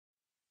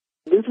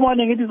This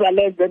morning it is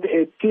alleged that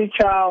a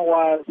teacher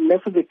was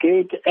left at the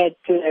gate at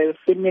a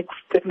Phoenix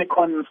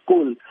Technicon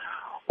school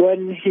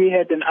when he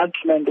had an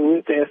argument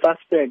with a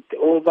suspect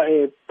over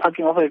a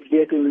parking of a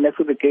vehicle next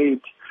to the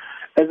gate.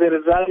 As a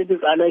result, it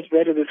is alleged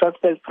that the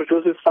suspect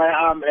produced his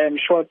firearm and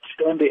shot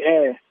on the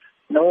air.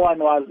 No one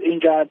was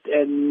injured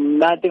and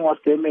nothing was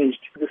damaged.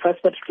 The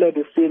suspect fled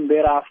the scene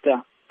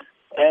thereafter.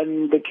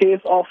 And the case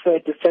of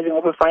discharging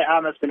of a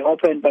firearm has been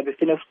opened by the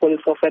Phoenix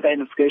Police for further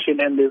investigation,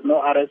 and there's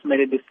no arrest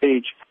made at this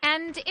stage.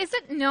 And is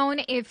it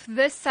known if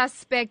this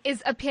suspect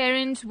is a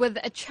parent with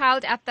a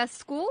child at the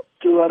school?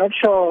 We are not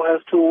sure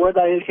as to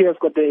whether he has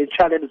got a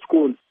child at the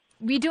school.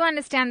 We do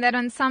understand that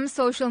on some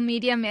social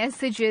media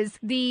messages,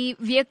 the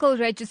vehicle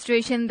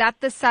registration that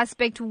the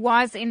suspect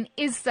was in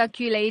is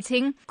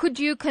circulating. Could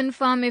you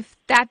confirm if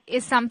that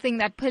is something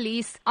that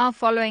police are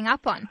following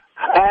up on?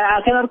 I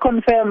cannot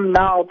confirm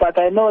now,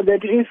 but I know that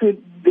if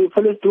the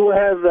police do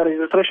have the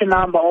registration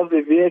number of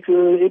the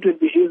vehicle, it would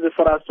be easy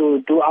for us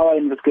to do our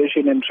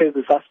investigation and trace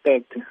the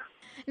suspect.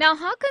 Now,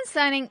 how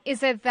concerning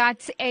is it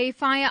that a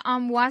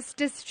firearm was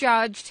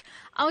discharged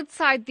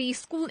outside the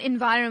school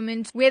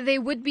environment where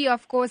there would be,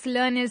 of course,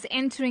 learners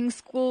entering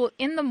school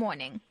in the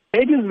morning?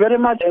 It is very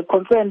much a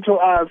concern to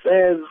us,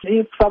 as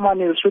if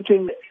someone is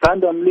shooting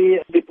randomly,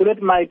 the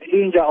bullet might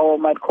injure or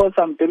might cause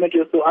some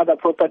damages to other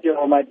property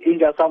or might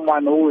injure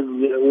someone who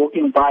is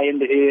walking by in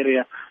the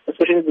area,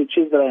 especially the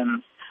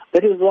children.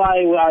 That is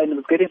why we are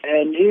investigating,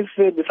 and if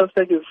the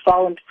suspect is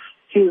found,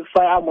 his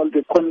firearm will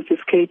be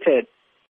confiscated.